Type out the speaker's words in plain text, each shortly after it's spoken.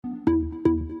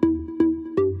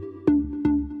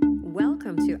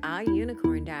Our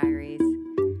Unicorn Diaries,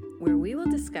 where we will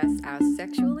discuss our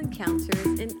sexual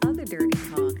encounters and other dirty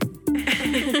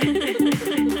talk.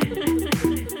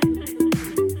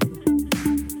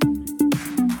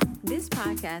 This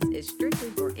podcast is strictly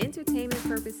for entertainment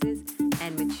purposes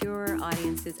and mature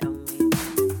audiences only.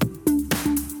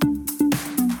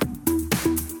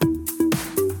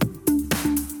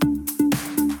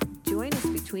 Join us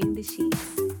between the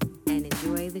sheets and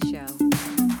enjoy the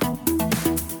show.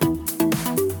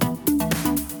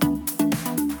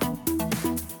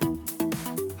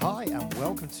 Hi, and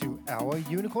welcome to Our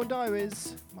Unicorn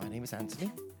Diaries. My name is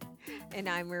Anthony. And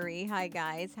I'm Marie. Hi,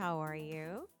 guys. How are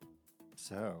you?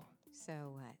 So,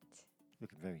 What?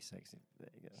 looking very sexy. There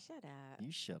you go. Shut up.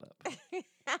 You shut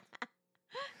up.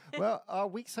 Well, our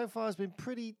week so far has been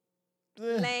pretty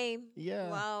Lame. Yeah.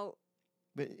 Well,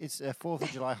 But it's a 4th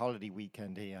of July holiday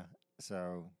weekend here,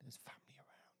 so there's family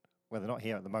around. Well, they're not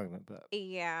here at the moment, but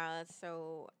yeah.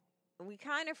 So we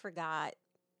kind of forgot.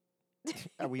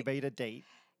 we made a date.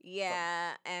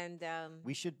 Yeah, and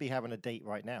We should be having a date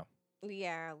right now.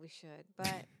 yeah, we should,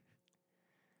 but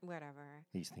whatever.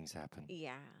 These things happen.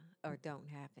 Yeah, or don't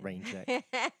happen. Rain check.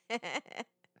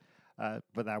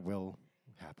 But that will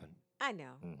happen. I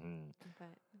know, Hmm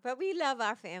but we love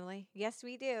our family. Yes,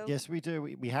 we do. Yes, we do.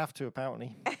 We have to,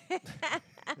 apparently.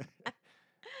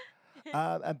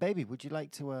 And baby, would you like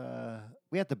to?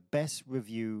 We had the best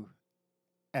review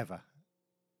ever.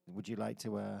 Would you like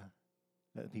to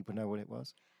let people know what it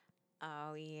was?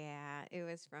 Oh yeah, it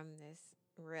was from this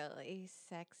really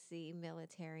sexy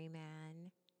military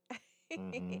man.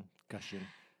 Gushing.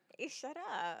 Shut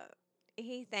up.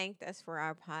 He thanked us for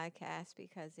our podcast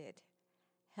because it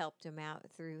helped him out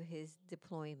through his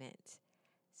deployment.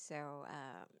 So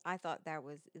I thought that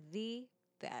was the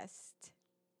best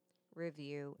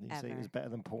review Did you ever. say it was better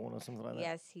than porn or something like that?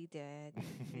 Yes, he did.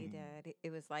 He did.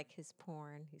 It was like his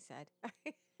porn, he said.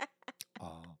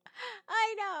 Oh.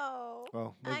 I know.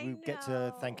 Well, maybe I we'll get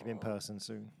to thank him in know. person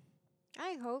soon.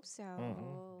 I hope so.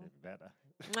 Maybe better.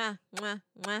 Mwah, mwah,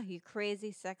 mwah, you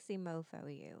crazy, sexy mofo,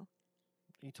 you.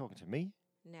 Are you talking to me?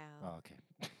 No. Oh, okay.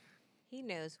 He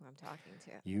knows who I'm talking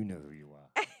to. You know who you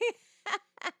are.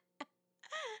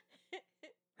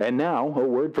 And now, a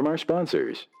word from our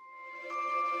sponsors.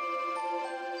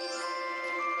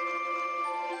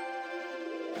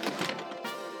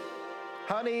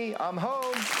 Honey, I'm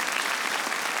home.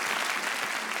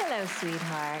 Hello,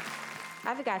 sweetheart.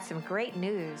 I've got some great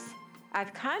news.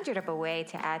 I've conjured up a way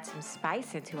to add some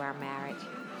spice into our marriage.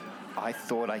 I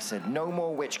thought I said no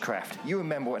more witchcraft. You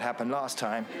remember what happened last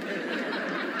time.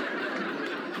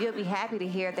 You'll be happy to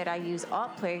hear that I use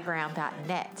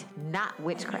altplayground.net, not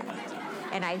witchcraft.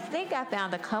 And I think I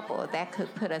found a couple that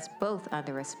could put us both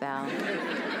under a spell.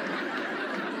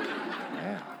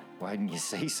 Yeah, why didn't you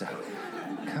say so?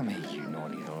 Come here, you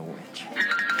naughty little witch.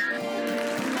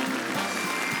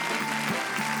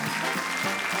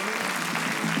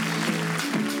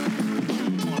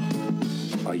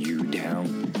 Are you down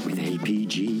with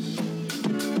APG?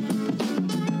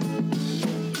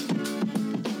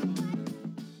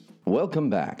 Welcome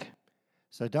back.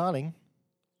 So, darling,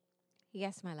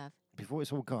 Yes, my love. before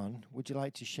it's all gone, would you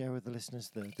like to share with the listeners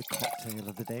the cocktail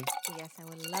of the day? Yes, I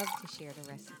would love to share the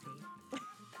recipe.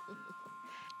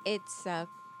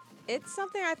 It's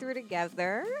something I threw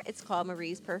together. It's called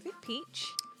Marie's Perfect Peach.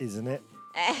 Isn't it?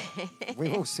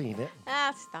 We've all seen it.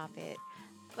 Stop it.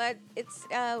 But it's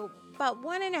about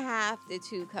 1.5 to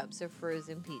 2 cups of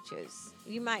frozen peaches.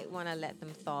 You might want to let them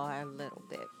thaw a little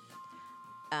bit.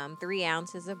 3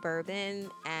 ounces of bourbon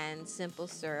and simple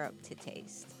syrup to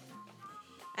taste.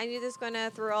 And you're just going to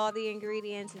throw all the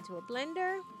ingredients into a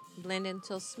blender, blend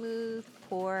until smooth,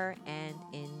 pour, and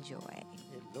enjoy.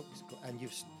 It looks good. And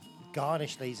you've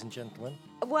garnished, ladies and gentlemen.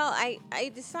 Well, I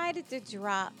decided to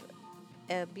drop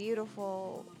a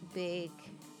beautiful, big,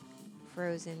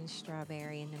 frozen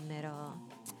strawberry in the middle.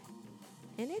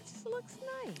 And it just looks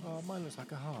nice. Oh, mine looks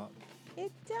like a heart.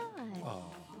 It does. Oh,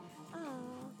 Oh.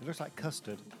 it looks like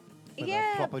custard with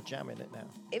Yeah. a proper jam in it now.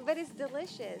 But it's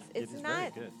delicious. It's It is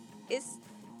not very good.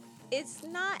 it's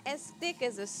not as thick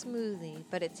as a smoothie,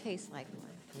 but it tastes like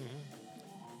one.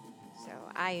 So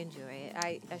I enjoy it.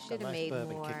 I should have nice made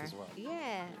bourbon more. kick as well.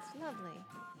 Yeah, it's lovely.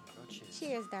 Oh, cheers.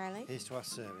 Cheers, darling. Here's to our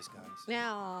service, guys.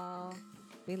 No,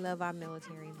 we love our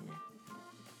military men,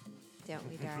 don't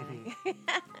we, darling?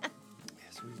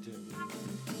 Yes, we do.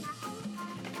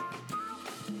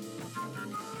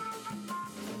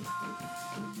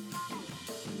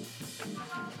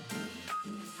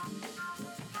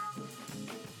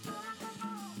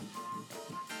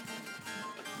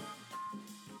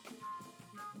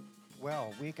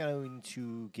 Well, we're going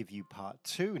to give you part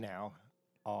 2 now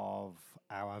of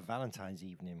our Valentine's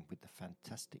evening with the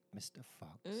fantastic Mr.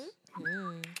 Fox.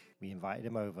 Mm. We invited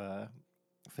him over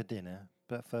for dinner,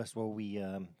 but first of all, we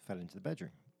fell into the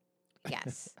bedroom.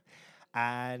 Yes.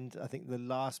 And I think the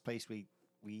last place we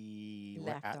were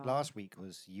Left at off. last week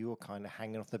was you were kind of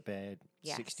hanging off the bed,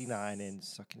 Yes. 69 in,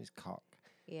 sucking his cock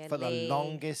Yeah, for the leg.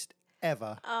 longest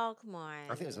ever. Oh, come on.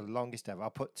 I think it was the longest ever. I'll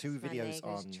put two My videos leg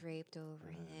was on. draped over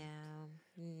him.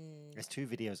 Mm. There's 2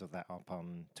 videos of that up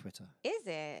on Twitter. Is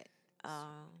it?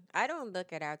 I don't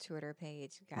look at our Twitter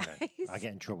page, guys. No, I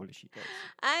get in trouble if she does.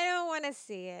 I don't want to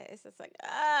see it. It's just like,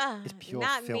 It's pure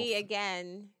not me filth.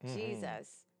 again. Mhm. Jesus.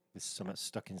 There's something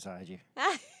stuck inside you.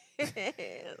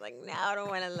 Like, no, I don't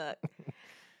want to look.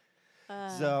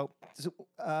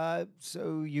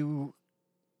 So you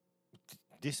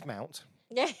dismount,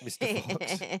 Mr.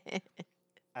 Fox.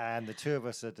 And the 2 of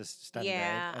us are just standing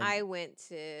Yeah, there. and I went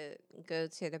to go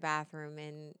to the bathroom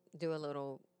and do a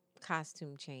little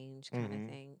costume change kind Mhm. of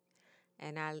thing,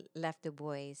 and I left the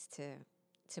boys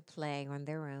to play on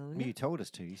their own. you told us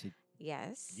to. You said,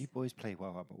 Yes, you boys play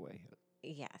while I'm away.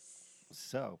 yes.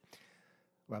 So,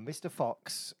 well, Mr.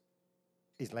 Fox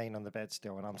is laying on the bed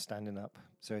still, and I'm standing up.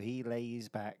 So he lays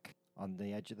back on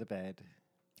the edge of the bed,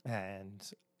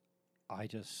 and I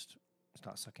just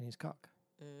start sucking his cock,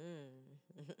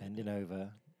 bending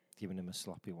over, giving him a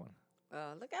sloppy one.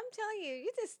 Oh, look, I'm telling you,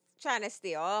 you're just trying to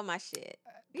steal all my shit.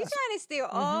 You're That's- trying to steal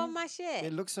all my shit.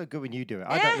 It looks so good when you do it.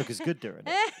 I don't look as good doing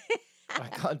it. I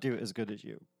can't do it as good as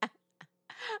you.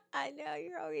 I know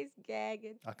you're always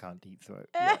gagging. I can't deep throat.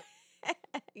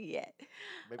 Yeah.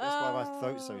 Maybe that's why my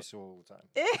throat's so Oh. sore all the time.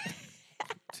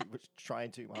 Too much,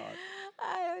 trying too hard.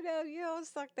 I don't know. You don't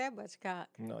suck that much cock.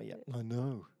 Not yet. I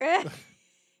know.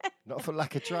 Not for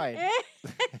lack of trying.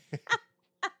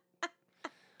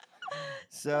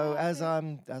 So as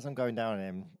I'm going down on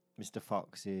him, Mr.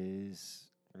 Fox is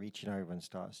reaching over and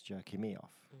starts jerking me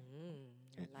off.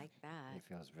 I like It that.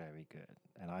 feels very good,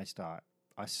 and I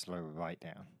slow right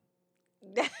down.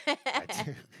 I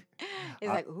do. It's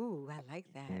I- like, ooh, I like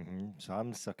that. So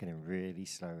I'm sucking him really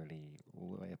slowly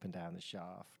all the way up and down the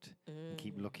shaft, and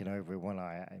keep looking over with one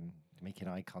eye at him, making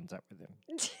eye contact with him.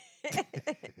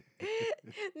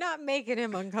 Not making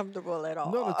him uncomfortable at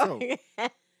all. Not at all.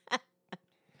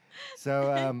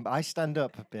 So I stand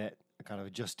up a bit, kind of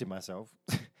adjusting myself,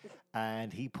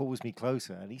 and he pulls me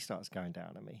closer, and he starts going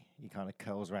down at me. He kind of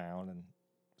curls round and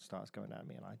starts going at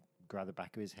me, and I grab the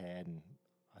back of his head, and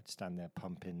I'd stand there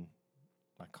pumping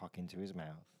my cock into his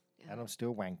mouth, and I'm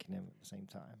still wanking him at the same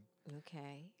time.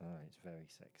 Okay. Oh, it's very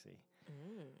sexy.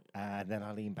 And then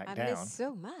I lean back I down. miss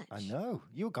so much. I know.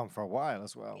 You were gone for a while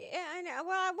as well. Yeah, I know.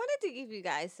 Well, I wanted to give you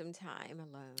guys some time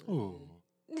alone. Ooh.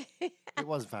 It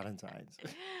was Valentine's.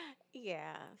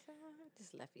 Yeah, so I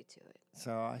just left you to it.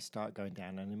 So I start going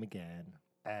down on him again,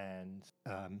 and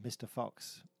Mr.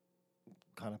 Fox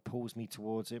kind of pulls me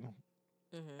towards him,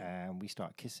 and we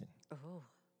start kissing. Oh,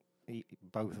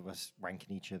 Both of us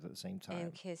wanking each other at the same time.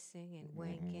 and kissing and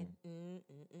wanking.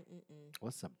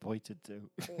 What's a boy to do?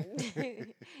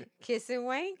 Kiss and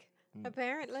wank, Mm.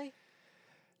 apparently.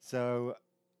 So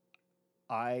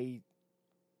I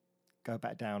go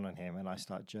back down on him, and I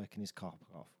start jerking his cock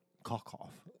off.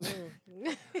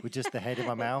 With just the head in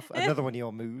my mouth. Another one of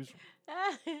your moves.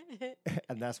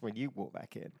 And that's when you walk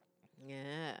back in.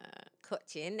 Yeah,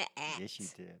 caught you in the act. Yes, you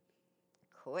did.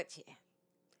 Caught you.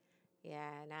 Yeah,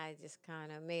 and I just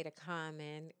kind of made a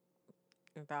comment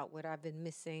about what I've been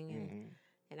missing,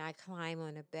 and I climb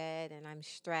on the bed and I'm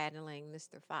straddling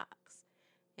Mr. Fox,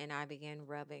 and I begin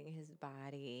rubbing his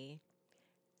body,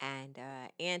 and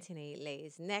Anthony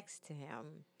lays next to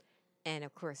him, and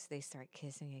of course they start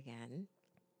kissing again.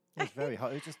 It was very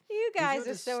hot. It was just, You you're guys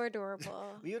are just- so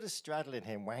adorable. we were just straddling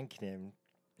him, wanking him,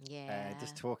 Yeah.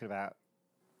 just talking about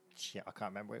shit. I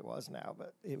can't remember what it was now,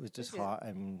 but it was just is- hot.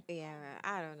 And Yeah,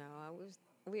 I don't know.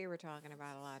 We were talking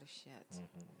about a lot of shit.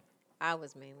 Mm-hmm. I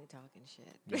was mainly talking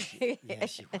shit.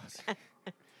 yes, she was.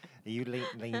 You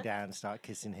lean down and start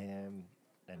kissing him,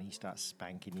 and he starts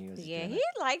spanking you. As he's Yeah, doing he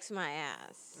it. likes my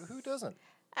ass. Who doesn't?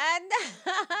 And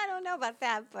I don't know about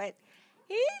that, but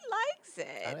he likes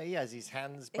I know it. he has his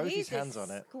hands, both He's his hands just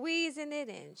on it. squeezing it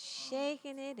and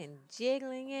shaking it and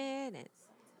jiggling it and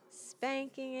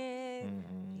spanking it.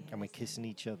 And we're kissing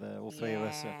each other. All three of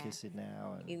us are Yeah. kissing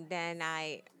now. And And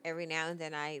then every now and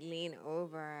then I lean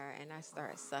over and I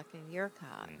start sucking your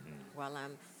cock while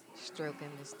I'm stroking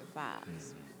Mr.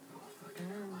 Fox. Go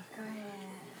ahead.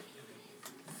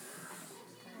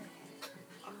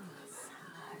 Oh, it's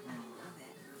hot. I love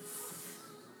it.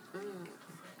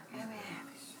 Come here.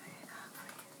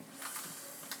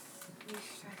 Let me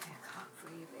strike that cock for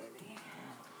you, baby.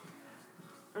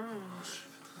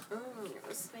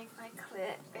 Just make my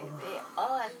clit, baby.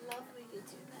 Oh, I love when you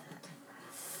do that.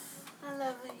 I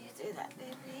love when you do that,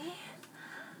 baby.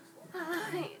 I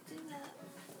love when you do that.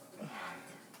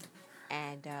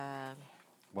 And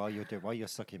While you're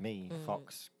sucking me,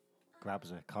 Fox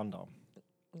grabs a condom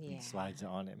yeah. and slides it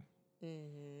on him,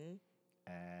 Mhm.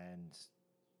 and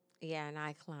Yeah, and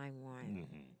I climb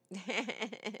one.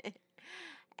 mhm.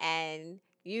 And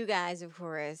you guys, of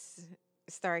course,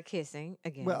 start kissing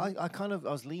again. Well, I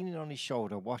was leaning on his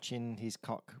shoulder, watching his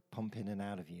cock pump in and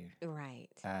out of you, Right.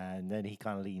 and then he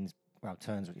kind of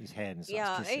turns with his head and starts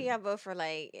Yeah, kissing. y'all both are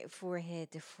like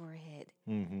forehead to forehead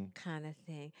Mm-hmm. kind of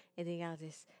thing. And then y'all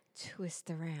just twist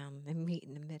around and meet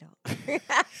in the middle.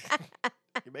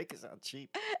 You make it sound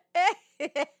cheap.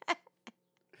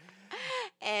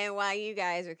 And while you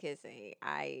guys are kissing,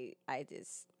 I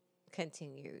just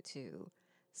continue to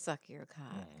suck your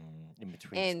cock In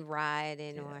between. and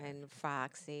riding Yeah. on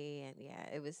Foxy, and yeah,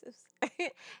 it was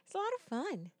it's a lot of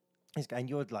fun. And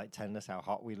you're like telling us how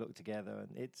hot we look together,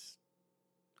 and it's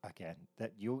again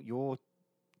that you're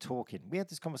talking. We had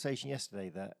this conversation yesterday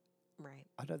that Right.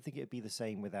 I don't think it'd be the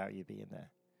same without you being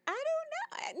there. I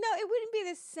don't know. No, it wouldn't be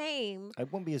the same.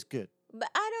 It won't be as good. But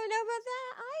I don't know about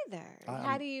that either.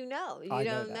 How do you know? You I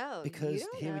don't that know. because you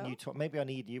don't hearing know. you talk. Maybe I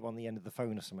need you on the end of the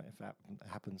phone or something if that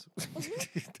happens.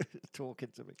 Talking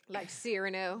to me. Like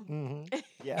Cyrano. Mm-hmm.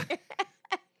 Yeah.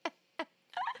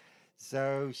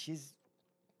 So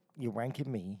you're wanking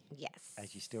me Yes.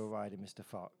 as you're still riding Mr.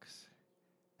 Fox,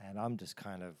 and I'm just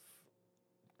kind of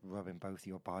rubbing both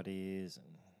your bodies,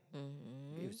 and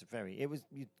Mm-hmm.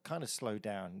 you kind of slowed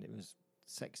down. It was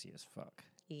sexy as fuck.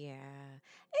 Yeah.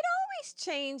 It always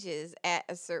changes at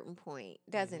a certain point,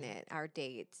 doesn't it? Our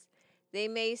dates. They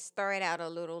may start out a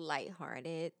little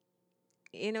lighthearted.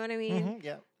 You know what I mean? Mm-hmm,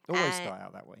 yeah. Always And- start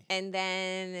out that way. And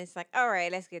then it's like, all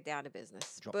right, let's get down to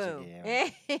business. Drop to Boom.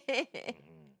 gear.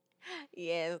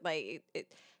 Yeah, it's like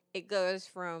it goes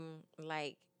from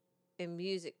like in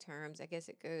music terms, I guess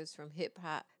it goes from hip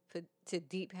hop to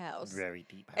deep house. Very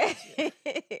deep house.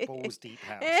 Yeah. Balls deep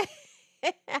house.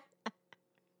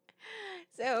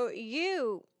 So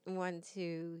you want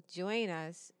to join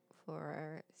us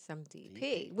for some DP,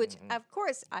 DP, which mhm. of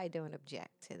course I don't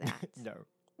object to that. No.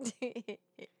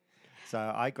 So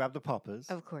I grabbed the poppers,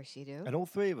 Of course you do. and all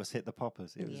three of us hit the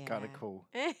poppers. It was kind of Yeah. cool.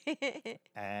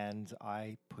 And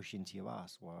I push into your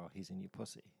ass while he's in your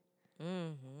pussy.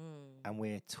 Mm-hmm. And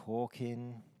we're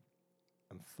talking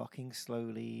and fucking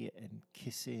slowly and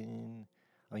kissing.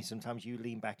 I mean, sometimes you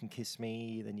lean back and kiss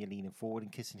me, then you're leaning forward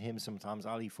and kissing him. Sometimes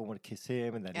I lean forward and kiss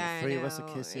him, and then the three of us are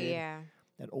kissing. Yeah.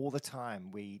 And all the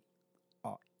time we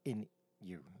are in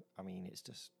you. I mean, it's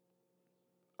just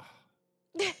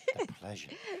the pleasure.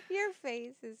 Your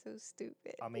face is so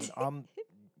stupid. I mean, I'm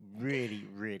really,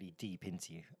 really deep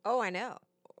into you. Oh, I know.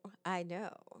 I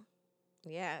know.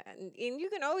 Yeah. And you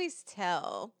can always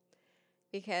tell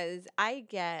because I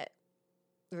get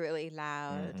really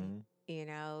loud, Mhm. you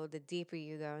know, the deeper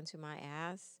you go into my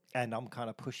ass. And I'm kind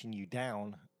of pushing you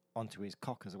down onto his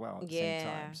cock as well at the same Yeah.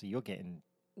 time. So you're getting,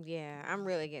 Yeah, I'm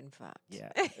really getting fucked.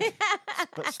 yeah.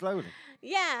 But slowly.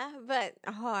 Yeah, but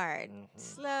hard. Mhm.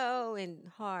 Slow and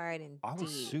hard and I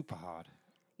was deep. super hard.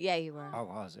 Yeah, you were. I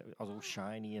was. I was all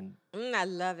shiny and. I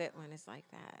love it when it's like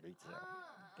that. Me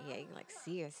too. Yeah, you can like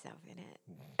see yourself in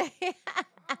it.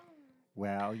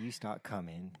 Well, you start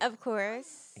coming Of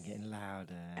course. and getting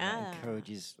louder. And Ah. that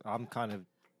encourages.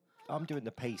 I'm doing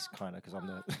the pace kind of because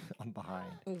I'm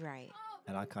behind, Right.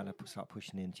 and I kind of start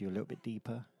pushing into you a little bit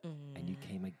deeper. Mhm. And you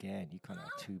came again. You kind of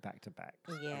had two back to back.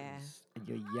 Yeah. And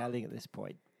you're yelling at this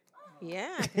point.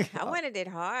 Yeah, 'cause I wanted it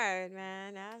hard,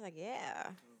 man. I was like,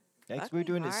 yeah. Yeah, 'cause Fuck we were me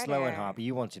doing it slow and harder. hard, but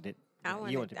you wanted it. I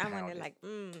you wanted, to I pound wanted it. like,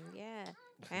 yeah.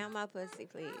 Pound my pussy,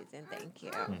 please, and thank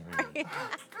you. Mhm.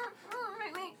 You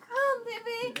make me come,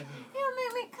 baby. You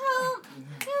make me come.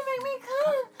 You make me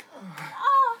come.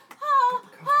 Oh, oh,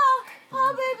 oh,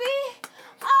 oh, baby.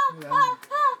 Oh, oh,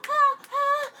 oh, oh,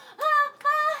 oh, oh,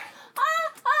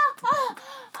 oh,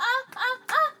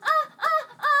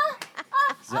 oh,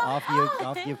 oh, So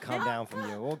after you've come down from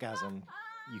your orgasm,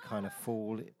 you kind of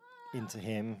fall into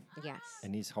him, Yes.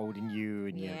 and he's holding you,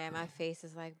 and Yeah, my face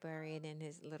is like buried in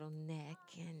his little neck,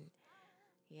 and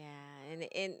yeah,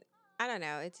 and I don't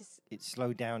know. It just it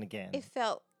slowed down again. it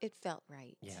felt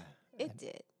right. Yeah, It and,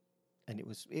 did. and it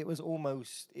was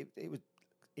almost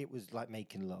it was like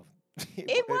making love.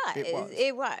 It was.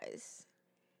 It was.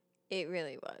 It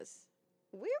really was.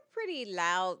 We're pretty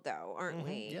loud though, aren't Mhm,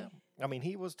 we? yeah, I mean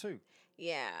he was too.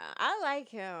 Yeah, I like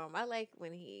him. I like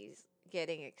when he's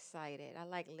getting excited. I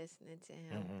like listening to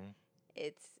him. Mhm.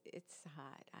 It's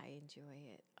hot. I enjoy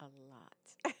it a lot.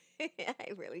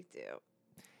 I really do.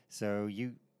 So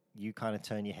you kind of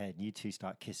turn your head. You two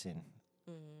start kissing,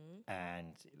 Mm-hmm.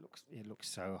 and it looks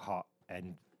so hot.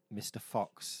 And Mr.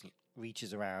 Fox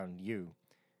reaches around you,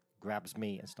 grabs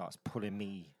me, and starts pulling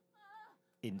me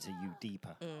into you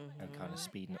deeper, and kind of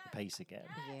speeding up the pace again.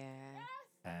 Yeah.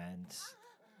 And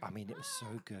I mean, it was so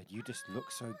good. You just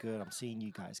look so good. I'm seeing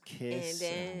you guys kiss.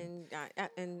 And then,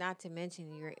 and not to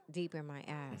mention, you're deep in my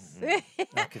ass.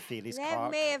 I could feel his That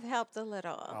cock. may have helped a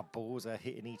little. Our balls are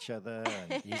hitting each other,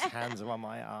 and his hands are on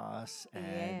my ass, and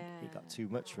it got too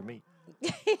much for me.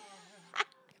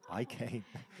 I came.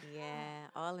 Yeah,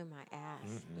 all in my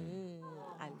ass.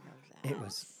 I love that. It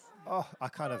was, I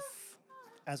kind of,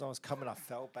 as I was coming, I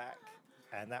fell back,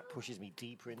 and that pushes me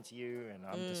deeper into you, and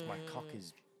I'm just, my cock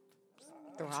is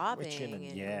Throbbing. twitching, and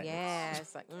yeah,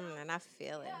 it's like, and I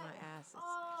feel it in my ass.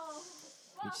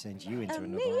 which sends you into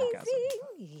Amazing. another orgasm.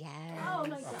 Yes. Oh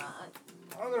my god.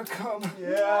 I'm gonna come.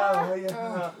 Yeah.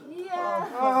 Yeah.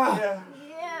 Yeah.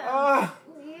 Yeah.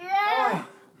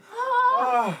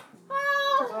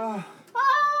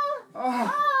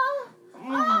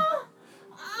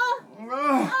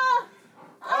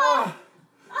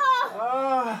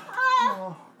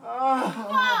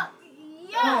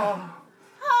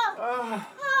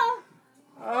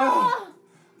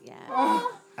 Yeah.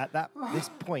 At this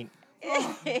point,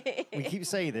 we keep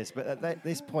saying this, but at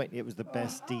this point, it was the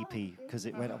best DP because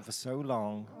it went on for so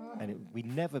long, and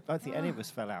I don't think any of us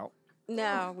fell out.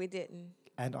 No, we didn't.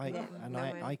 And I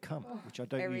one. come, which I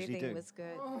don't Everything usually do. was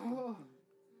good.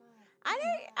 I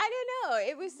don't know.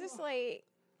 It was just like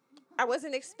I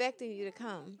wasn't expecting you to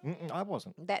come I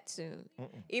wasn't. that soon.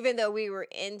 Even though we were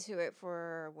into it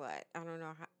for what? I don't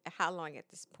know how long at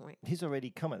this point. He's already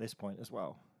come at this point as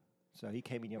well. So he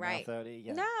came in your Right. mouth 30.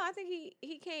 Yeah. No, I think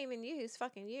he came in you. He was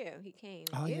fucking you. He came.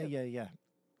 Oh, you. yeah.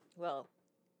 Well,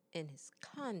 in his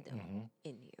condom Mm-hmm.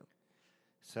 in you.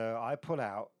 So I pull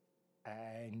out,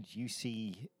 and you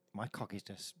see my cock is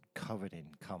just covered in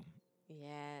cum,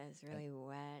 Yeah, it's really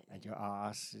wet. and your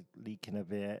ass is leaking a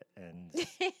bit, and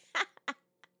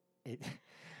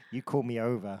you call me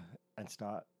over and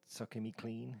start sucking me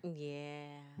clean. Yeah.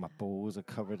 My balls are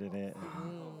covered in it.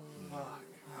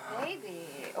 Baby.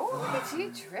 Oh, look at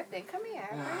you tripping. Come here.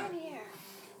 Bring it here.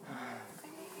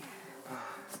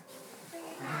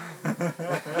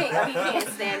 He can't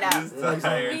stand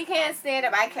up. He can't stand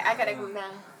up. I gotta go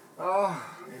down.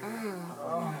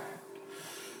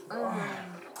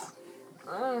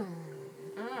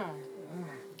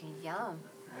 Yum.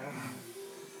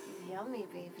 Yummy,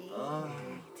 baby.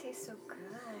 Tastes so good.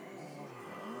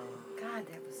 God,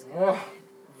 that was good.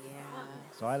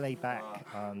 So I lay back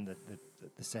on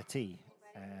the settee,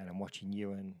 and I'm watching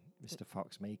you and Mr.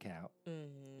 Fox make out.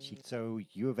 So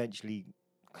you eventually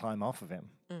climb off of him,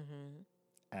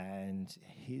 and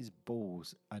his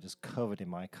balls are just covered in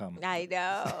my cum. I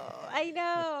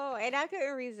know, and I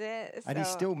couldn't resist. And he's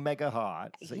so- still mega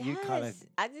hard. So you kind of, Yes,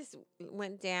 I just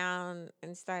went down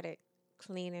and started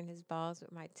cleaning his balls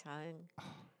with my tongue.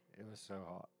 it was so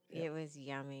hot. It was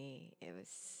yummy. It was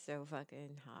so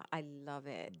fucking hot. I love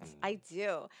it. I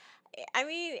do. I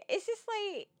mean, it's just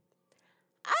like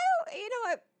you know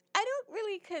what? I don't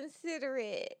really consider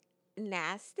it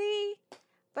nasty,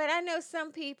 but I know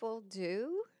some people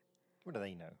do. What do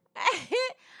they know?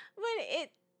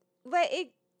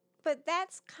 but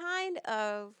that's kind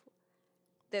of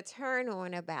the turn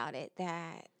on about it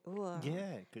that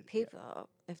Yeah. people,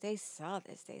 if they saw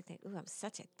this, they think, "Ooh, I'm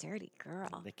such a dirty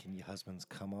girl." Licking your husband's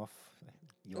cum off.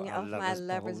 Off my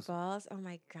lover's balls. Oh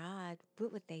my God,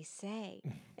 what would they say?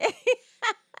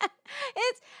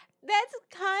 That's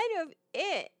kind of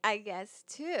it, I guess,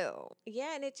 too.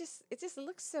 Yeah, and it just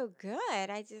looks so good.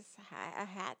 I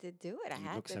had to do it. You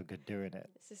look so good doing it.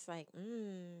 It's just like,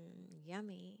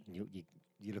 yummy.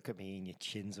 You look at me and your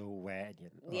chin's all wet.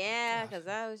 And Yeah, because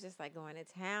I was just like going to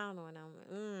town on him.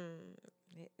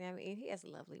 I mean, he has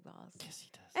lovely balls. Yes,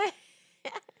 he does.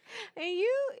 And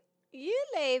you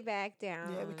lay back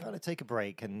down. Yeah, we kind of take a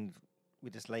break and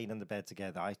we're just laying on the bed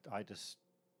together. I just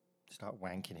start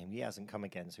wanking him. He hasn't come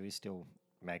again, so he's still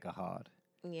mega hard.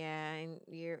 Yeah, and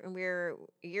you're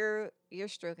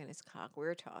stroking his cock.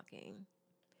 We're talking,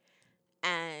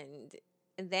 and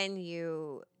then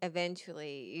you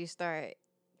eventually start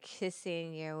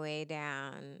kissing your way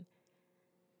down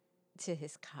to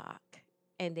his cock,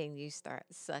 and then you start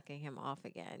sucking him off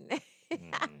again.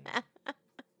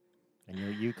 And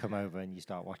you come over and you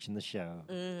start watching the show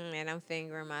And I'm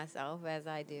fingering myself as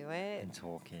I do it. and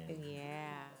talking.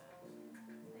 Yeah.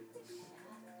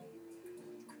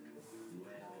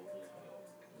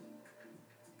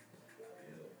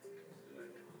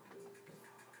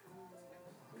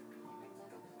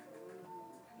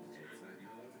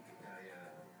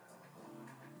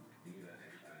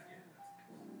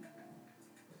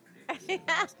 so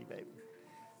nasty, baby.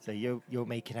 So you're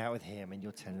making out with him, and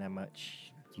you're telling how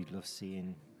much you love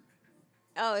seeing.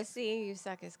 Oh, seeing you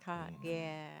suck his cock.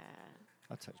 Yeah.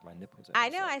 I touch my nipples. I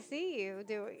know. I see you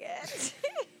doing it.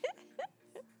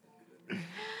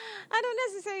 I don't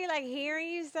necessarily like hearing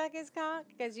you suck his cock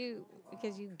because you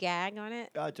gag on it.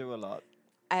 I do a lot.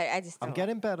 I just I'm don't.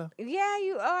 getting better. Yeah,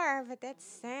 you are, but that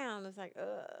sound is like,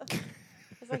 ugh.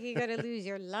 It's like you're gonna lose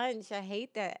your lunch. I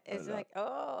hate that. It's like,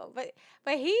 oh, but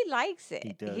he likes it.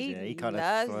 He does. He kind of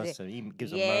loves thrusts it. and he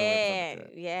gives Yeah, a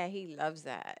moment. yeah, he loves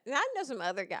that. And I know some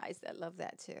other guys that love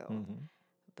that too. Mm-hmm.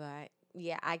 But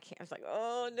yeah, I can't. I was like,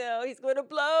 oh no, he's gonna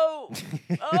blow.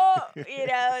 Oh,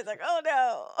 it's like, oh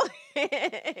no.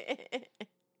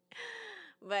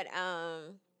 But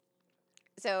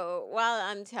so while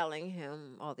I'm telling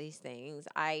him all these things,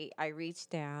 I reach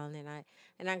down and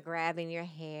I'm grabbing your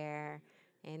hair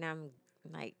and I'm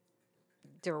like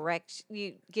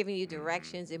giving you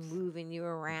directions and moving you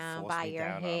around Force by me your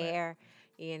down on it. hair,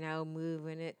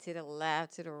 moving it to the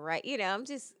left, to the right. I'm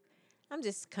just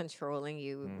controlling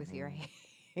you with your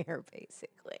hair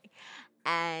basically.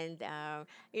 And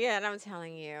and I'm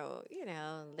telling you,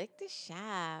 lick the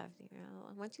shaft.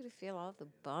 I want you to feel all the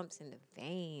bumps and the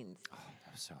veins. Oh,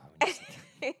 that was so hard.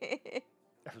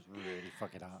 That was really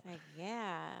fucking hot. Like,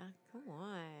 yeah, come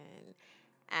on.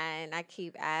 And I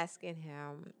keep asking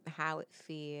him how it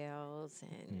feels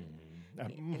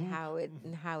and how it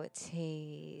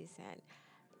tastes and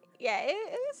yeah,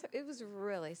 it was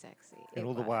really sexy. And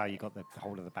all the while, you got the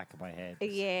hold of the back of my head.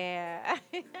 Yeah.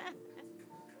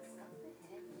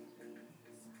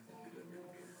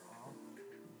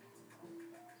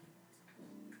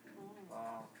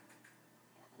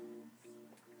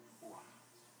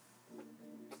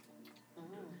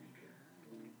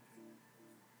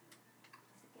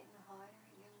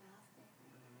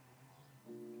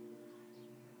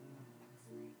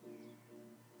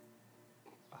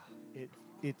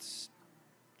 It's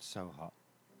so hot.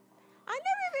 I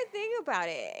never even think about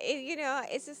it.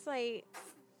 It's just like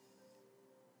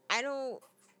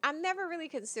I've never really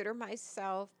considered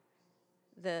myself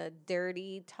the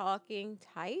dirty talking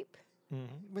type. Well,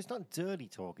 it's not dirty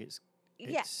talk.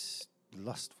 It's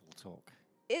lustful talk.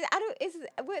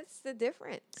 What's the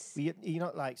difference? You're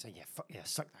not like saying,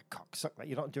 suck that cock, suck that.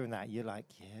 You're not doing that. You're like,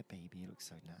 yeah, baby, you look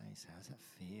so nice. How's that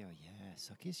feel? Yeah,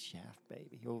 suck his shaft,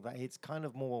 baby. All that. It's kind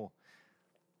of more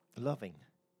loving.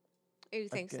 You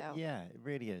think so? Yeah, it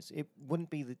really is. It wouldn't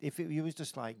be if it was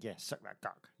just like, yeah, suck that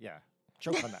cock. Yeah,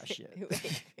 choke on that shit.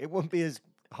 It wouldn't be as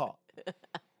hot.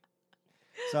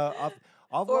 So I've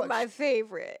or watched, my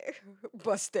favorite,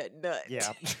 bust that nut.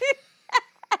 Yeah.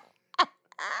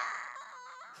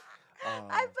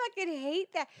 I fucking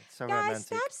hate that. So Guys, romantic.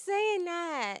 stop saying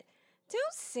that.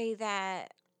 Don't say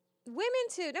that. Women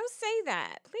too. Don't say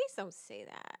that. Please don't say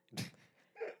that.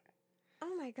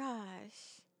 Oh my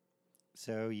gosh.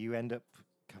 So you end up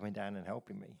coming down and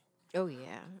helping me. Oh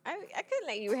yeah. I couldn't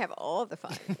let you have all the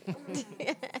fun.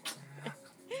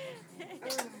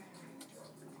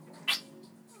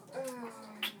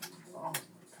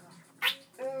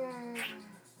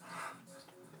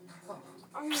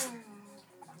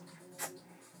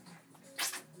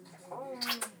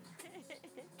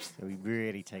 So we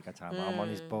really take our time. I'm on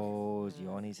his balls,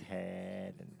 you're on his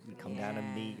head, and we come down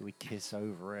and meet. We kiss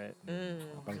over it,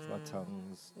 both of our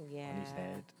tongues on his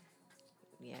head.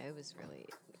 Yeah, it was really,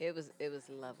 it was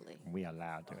lovely. We are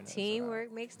loud doing it.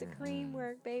 Teamwork makes the cream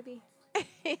work, baby.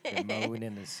 The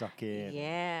moaning and sucking.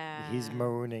 Yeah. His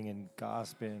moaning and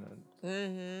gasping.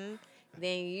 Then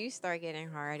you start getting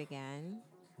hard again.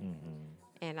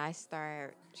 And I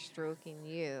start stroking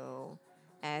you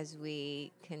as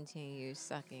we continue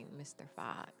sucking Mr.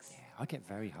 Fox. Yeah, I get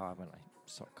very hard when I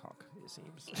suck cock, it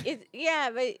seems.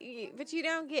 But you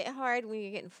don't get hard when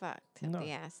you're getting fucked up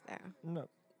the ass, though. No.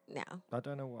 No. I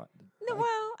don't know what. No,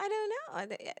 well, I don't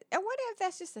know. I wonder if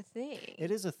that's just a thing.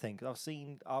 It is a thing.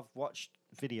 I've watched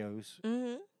videos,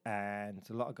 and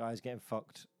a lot of guys getting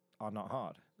fucked are not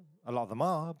hard. A lot of them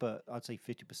are, but I'd say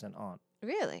 50% aren't.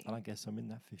 Really? And I guess I'm in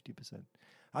that 50%.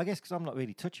 I guess because I'm not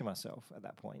really touching myself at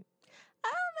that point. I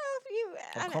don't know if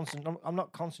you... I'm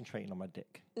not concentrating on my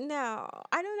dick. No,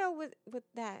 I don't know with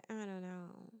that. I don't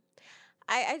know.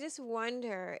 I just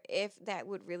wonder if that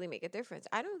would really make a difference.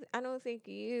 I don't think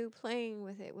you playing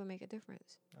with it would make a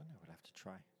difference. I know, we'll have to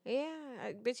try.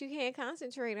 Yeah, but you can't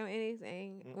concentrate on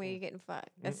anything when you're getting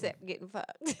fucked, except getting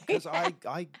fucked. Because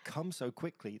I come so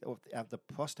quickly, or have the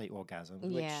prostate orgasm,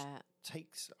 which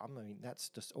takes, that's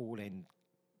just all in,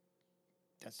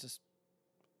 that's just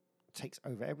takes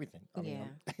over everything. I mean,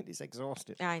 it's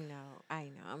exhausted. I know.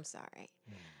 I'm sorry.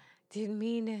 Didn't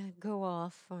mean to go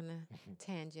off on a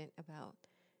tangent about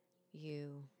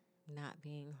you not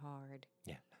being hard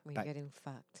Yeah. when Back- you're getting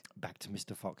fucked. Back to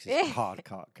Mr. Fox's hard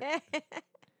cock.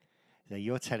 So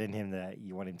you're telling him that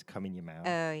you want him to come in your mouth.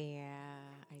 Oh yeah,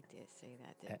 I did say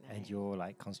that, didn't I? And you're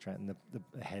like concentrating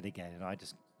the head again, and I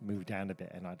just move down a bit,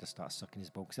 and I just start sucking his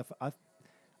ball. Because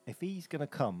if he's gonna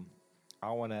come,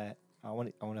 I wanna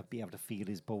be able to feel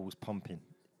his balls pumping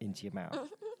into your mouth.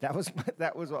 that was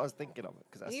what I was thinking of.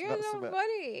 Because You're so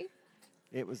funny.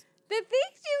 It was. The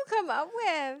things you come up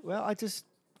with. Well, I just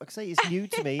like I say, it's new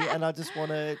to me, and I just want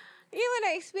to. You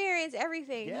want to experience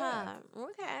everything, Yeah. huh?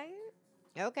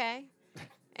 Okay.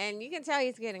 And you can tell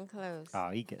he's getting close. Oh,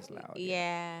 he gets loud.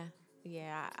 Yeah.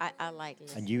 I like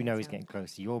listening. And you know to he's him. getting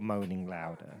closer. You're moaning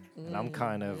louder, and I'm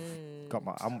kind of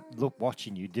I'm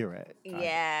watching you do it.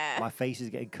 Yeah. My face is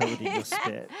getting covered in your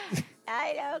spit.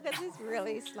 I know, because it's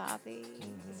really sloppy.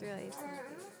 It's really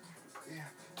sloppy.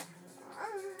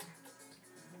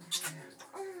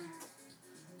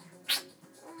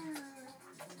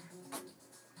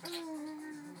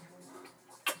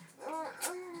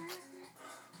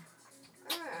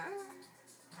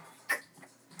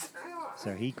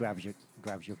 So he grabs your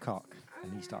cock,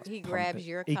 and he starts. He grabs pumping-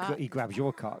 your he cock? He grabs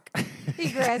your cock.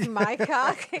 He grabs my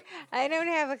cock. I don't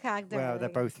have a cock, Well, they're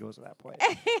darling. both yours at that point.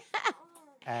 He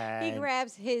And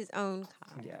grabs his own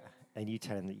cock. yeah, and you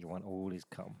tell him that you want all his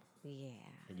cum, Yeah.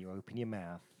 and you open your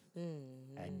mouth,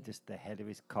 Mm. and just the head of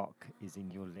his cock is in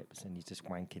your lips, and he's just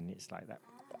wanking. It's like that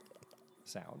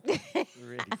sound.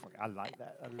 Really, I like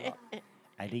that a lot.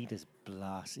 And he just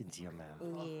blasts into your mouth.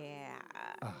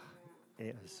 Yeah.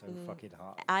 It is so fucking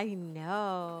hot. I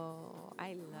know.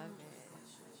 I love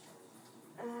it.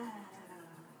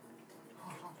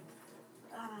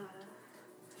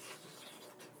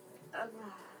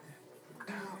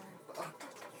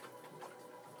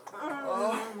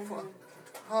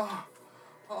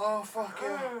 Oh, fuck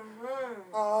yeah.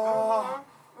 Oh,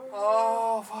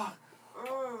 fuck.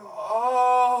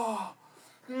 Oh.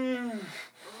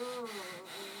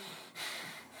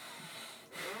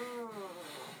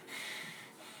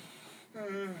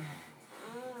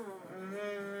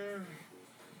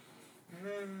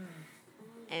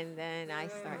 And then I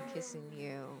start kissing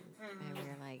you, and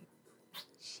we're like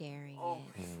sharing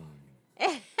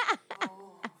it.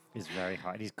 It's very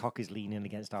hot. His cock is leaning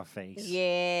against our face. All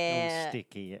Yeah.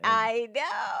 sticky. And, I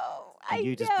know. and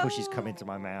you I just push his cum know. into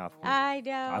my mouth. I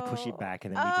know. I push it back,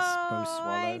 and then we just both I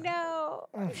swallow. know.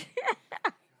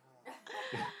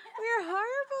 We're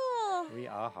horrible. We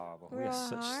are horrible. We We're are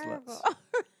such horrible. sluts.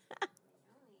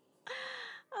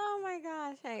 Oh my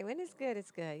gosh. Hey, when it's good,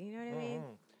 it's good. You know what I mean?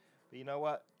 But you know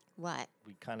what? What?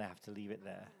 We kind of have to leave it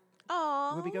there.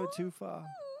 Oh. Will we go too far?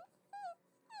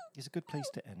 It's a good place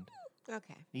to end.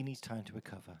 Okay. He needs time to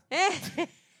recover.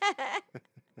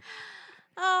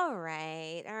 All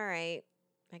right. All right.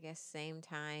 I guess same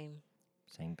time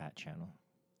Same bat channel.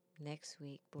 next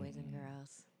week, boys and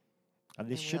girls. And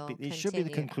this And should be we'll this should be the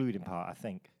continue. concluding part, I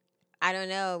think. I don't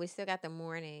know. We still got the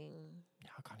morning.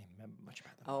 I can't even remember much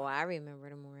about that. Oh, I remember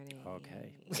the morning.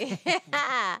 Okay.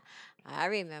 I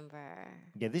remember.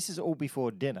 Yeah, this is all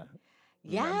before dinner.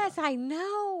 Yes, I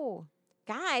know.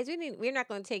 Guys, we're not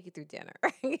going to take you through dinner.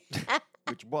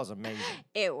 Which was amazing.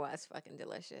 It was fucking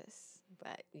delicious.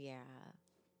 But yeah,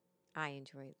 I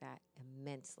enjoyed that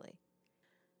immensely.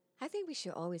 I think we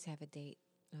should always have a date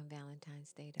on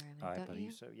Valentine's Day, darling. I don't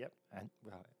believe you? so. Yep. And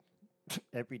well,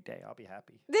 every day I'll be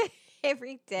happy.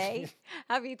 Every day.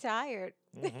 I'll be tired.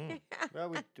 Well,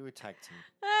 we do a tag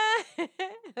team.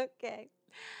 Okay.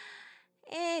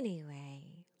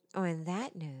 Anyway, on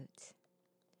that note,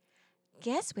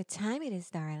 guess what time it is,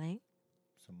 darling?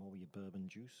 Some more of your bourbon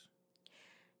juice.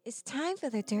 It's time for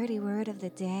the dirty word of the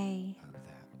day. Oh,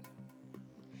 that.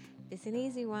 It's an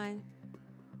easy one.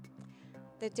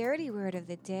 The dirty word of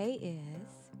the day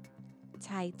is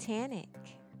Titanic.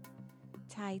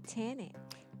 Titanic.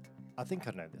 I think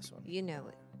I know this one. You know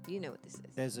it. You know what this is.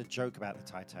 There's a joke about the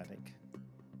Titanic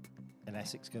and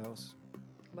Essex girls.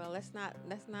 Well, let's not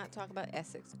talk about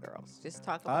Essex girls. Just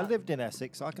talk I about. lived in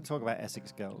Essex, so I can talk about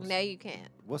Essex girls. No, you can't.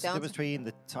 What's the Don't difference between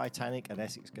the Titanic and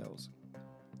Essex girls?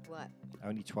 What?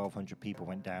 Only 1,200 people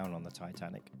went down on the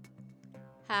Titanic.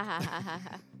 Ha ha ha ha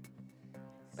ha.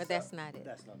 But that's not it.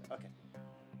 That's not it. Okay.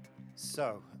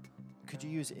 So, could you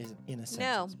use it in a No.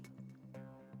 sentence?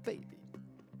 Baby.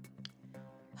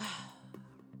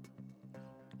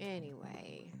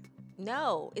 Anyway,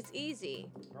 no, it's easy.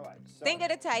 Right. So, Think of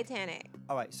the Titanic.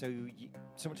 all right. So,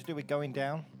 something to do with going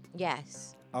down.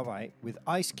 Yes. All right. With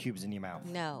ice cubes in your mouth.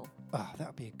 No, Oh, that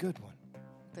would be a good one.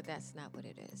 but that's not what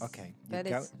it is. Okay, you But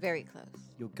go- it's very close.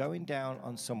 You're going down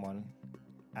on someone,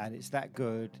 and it's that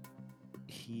good.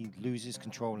 He loses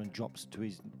control and drops to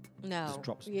his No. Just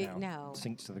drops You- down. No.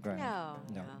 Sinks to the ground.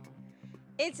 No.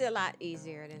 It's a lot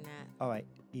easier than that. All right.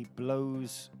 He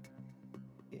blows.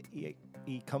 He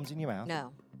comes in your mouth.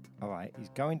 No. All right. He's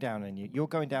going down on you. You're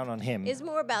going down on him. It's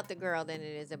more about the girl than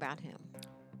it is about him.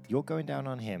 You're going down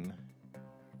on him.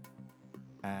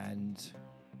 And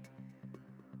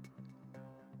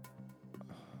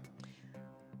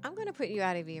I'm going to put you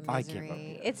out of your I give up.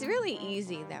 misery. It's really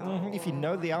easy, though. if you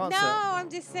know the answer. No, I'm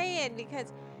just saying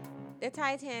because the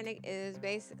Titanic is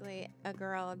basically a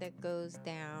girl that goes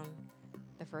down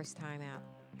the first time out.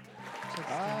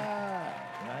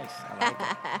 Nice. I like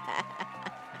it.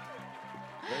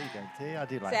 There you go. See, I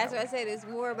do So like that's that why I one. said it's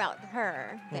more about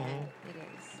her than it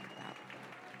is about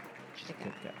She's the a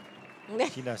good guy. girl.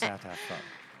 She knows how to have fun.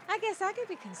 I guess I could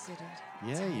be considered.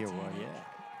 Yeah, you are,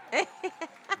 yeah.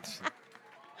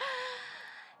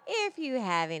 If you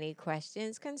have any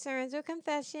questions, concerns, or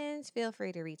confessions, feel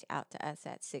free to reach out to us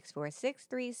at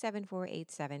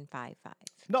 646-374-8755.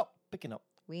 Not picking up.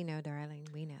 We know, darling.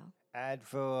 We know. And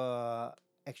for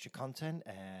extra content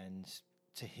and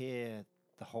to hear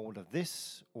the whole of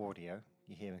this audio,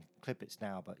 you're hearing clippets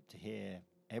now, but to hear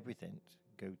everything,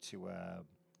 go to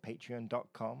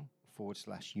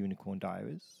patreon.com/Unicorn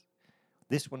Diaries.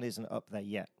 This one isn't up there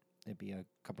yet. It'll be a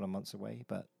couple of months away,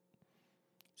 but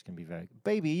it's going to be very good.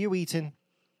 Baby, are you eating?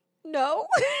 No.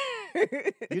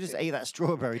 You just ate that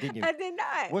strawberry, didn't you? I did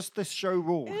not. What's the show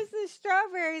rule? It's the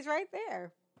strawberries right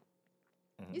there.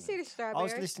 You see the I was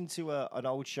strawberries? listening to an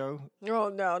old show. Oh,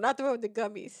 no. Not the one with the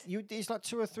gummies. It's like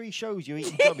 2 or 3 shows you're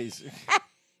eating gummies.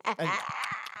 And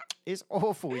it's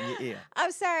awful in your ear.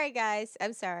 I'm sorry, guys.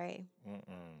 I'm sorry.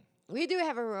 We do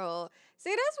have a rule.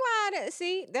 See,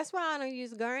 that's why I don't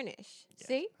use garnish. Yeah,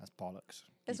 See? That's bollocks.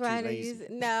 That's You're why too I don't lazy. use it.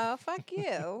 No, fuck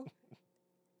you.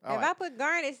 All If right. I put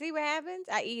garnish, see what happens?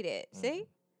 I eat it. See?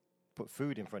 Put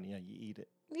food in front of you, you eat it.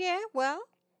 Yeah, well,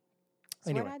 that's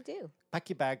Anyway. what I do. Pack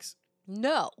your bags.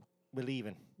 No. We're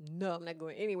leaving. No, I'm not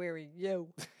going anywhere with you.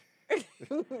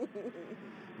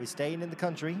 We're staying in the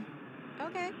country.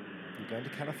 Okay. We're going to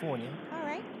California, All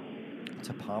right.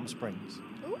 to Palm Springs.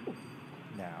 Ooh.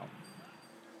 Now,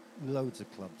 loads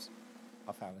of clubs.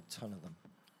 I found a ton of them.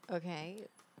 Okay.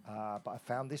 But I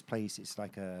found this place. It's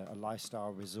like a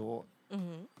lifestyle resort.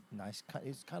 Mm-hmm. Nice.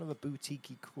 It's kind of a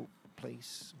boutique-y cool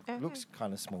place. Okay. Looks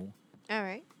kind of small, All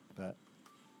right. but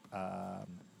I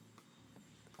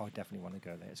definitely want to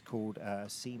go there. It's called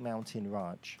Sea Mountain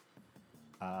Ranch.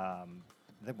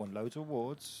 They've won loads of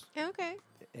awards. Okay.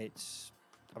 It's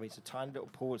a tiny little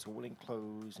pool. It's all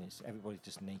enclosed, and everybody's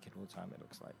just naked all the time. It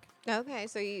looks like. Okay.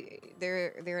 So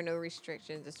there are no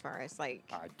restrictions as far as like.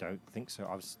 I don't think so.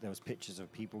 There was pictures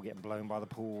of people getting blown by the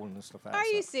pool and stuff like that. Are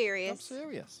you so- I'm serious?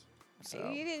 serious. So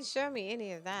You didn't show me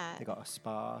any of that. they got a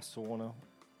spa, sauna,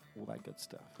 all that good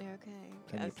stuff. Okay.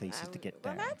 Plenty of places to get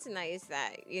Well, down. that's nice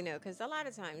that, because a lot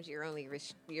of times you're only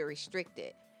you're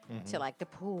restricted Mm-hmm. to like the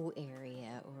pool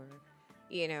area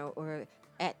or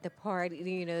at the party,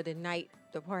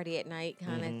 the party at night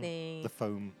kind of thing. Mm-hmm. The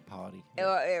foam party.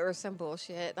 Or some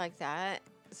bullshit like that.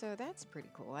 So that's pretty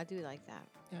cool. I do like that.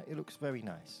 Yeah, it looks very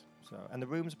nice. So, and the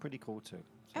rooms are pretty cool too.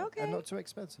 So, Okay. And not too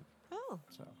expensive. Oh,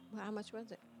 So well, how much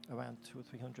was it? around $200 or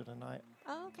 $300 a night.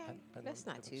 Oh, okay. Depending on That's the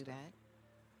not other too stuff. bad.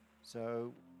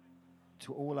 So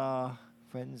to all our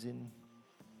friends in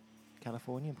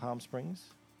California and Palm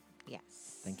Springs,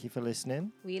 Yes. thank you for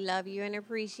listening. We love you and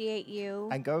appreciate you.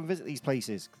 And go and visit these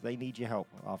places 'cause they need your help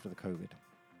after the COVID.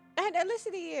 And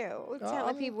listen to you telling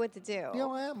I'm- people what to do. Yeah,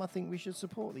 I am. I think we should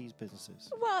support these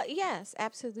businesses. Well, yes,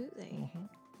 absolutely.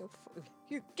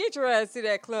 You get your ass to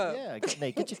that club. Yeah,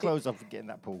 get your clothes off and get in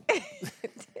that pool.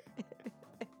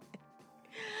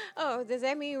 Oh, does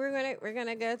that mean we're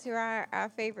gonna go to our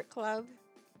favorite club?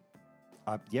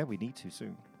 Yeah, we need to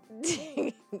soon.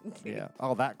 Yeah.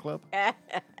 Oh, that club?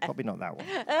 Probably not that one.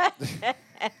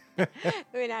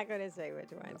 We're not gonna say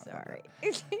which one. Sorry.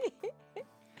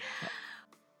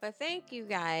 But thank you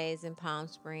guys in Palm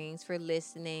Springs for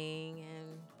listening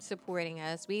and supporting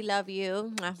us. We love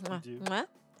you. Mwah, we mwah, do. mwah.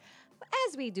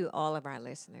 As we do all of our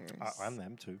listeners. I'm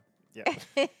them too. Yeah.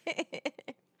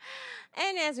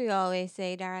 And as we always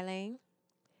say, darling,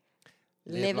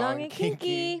 live long and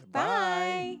kinky.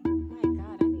 Bye. Bye. My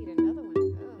God, I need another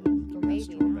one. Oh, or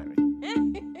maybe not. Strawberry.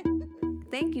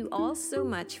 Thank you all so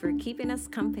much for keeping us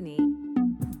company.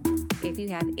 If you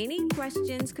have any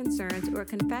questions, concerns, or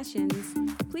confessions,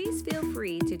 please feel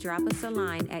free to drop us a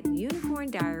line at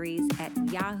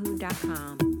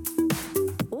unicorndiaries@yahoo.com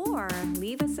or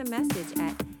leave us a message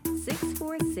at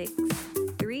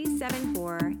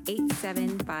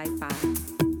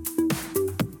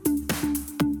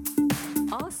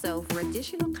 646-374-8755. Also, for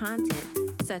additional content,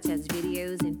 such as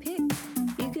videos and pics,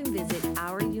 you can visit visit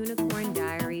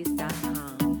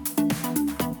ourunicorndiaries.com.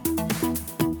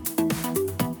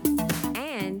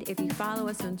 And if you follow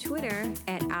us on Twitter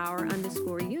at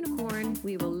 @our_unicorn,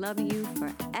 we will love you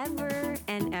forever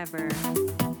and ever.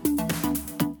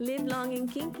 Live long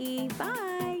and kinky.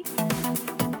 Bye.